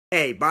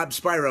Hey, Bob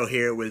Spyro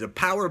here with a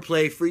power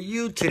play for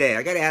you today.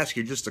 I got to ask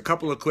you just a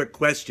couple of quick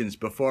questions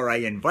before I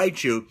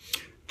invite you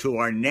to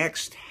our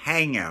next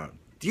hangout.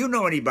 Do you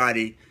know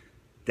anybody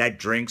that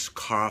drinks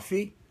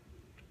coffee?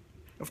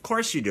 Of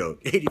course you do.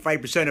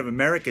 85% of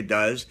America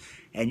does,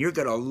 and you're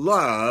going to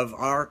love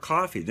our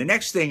coffee. The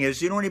next thing is,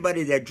 you know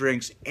anybody that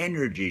drinks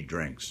energy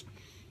drinks?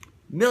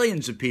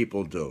 Millions of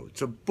people do.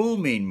 It's a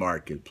booming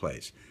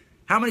marketplace.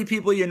 How many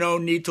people you know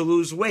need to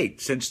lose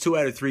weight? Since 2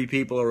 out of 3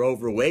 people are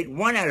overweight,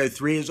 1 out of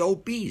 3 is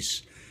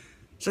obese.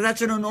 So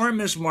that's an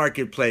enormous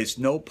marketplace,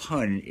 no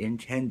pun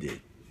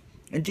intended.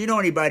 And do you know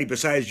anybody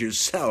besides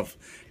yourself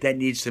that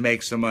needs to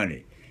make some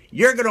money?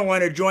 You're going to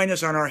want to join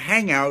us on our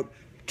hangout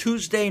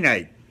Tuesday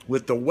night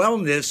with the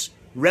Wellness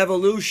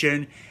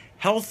Revolution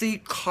Healthy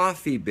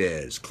Coffee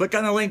Biz. Click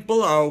on the link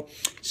below.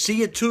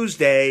 See you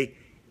Tuesday,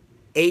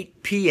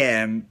 8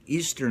 p.m.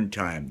 Eastern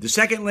Time. The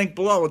second link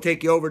below will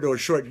take you over to a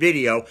short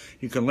video.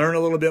 You can learn a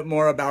little bit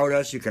more about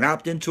us. You can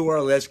opt into our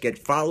list, get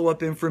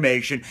follow-up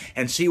information,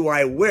 and see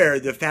why we're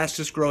the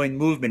fastest growing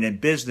movement in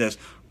business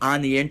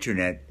on the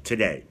internet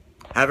today.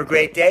 Have a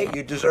great day.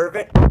 You deserve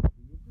it.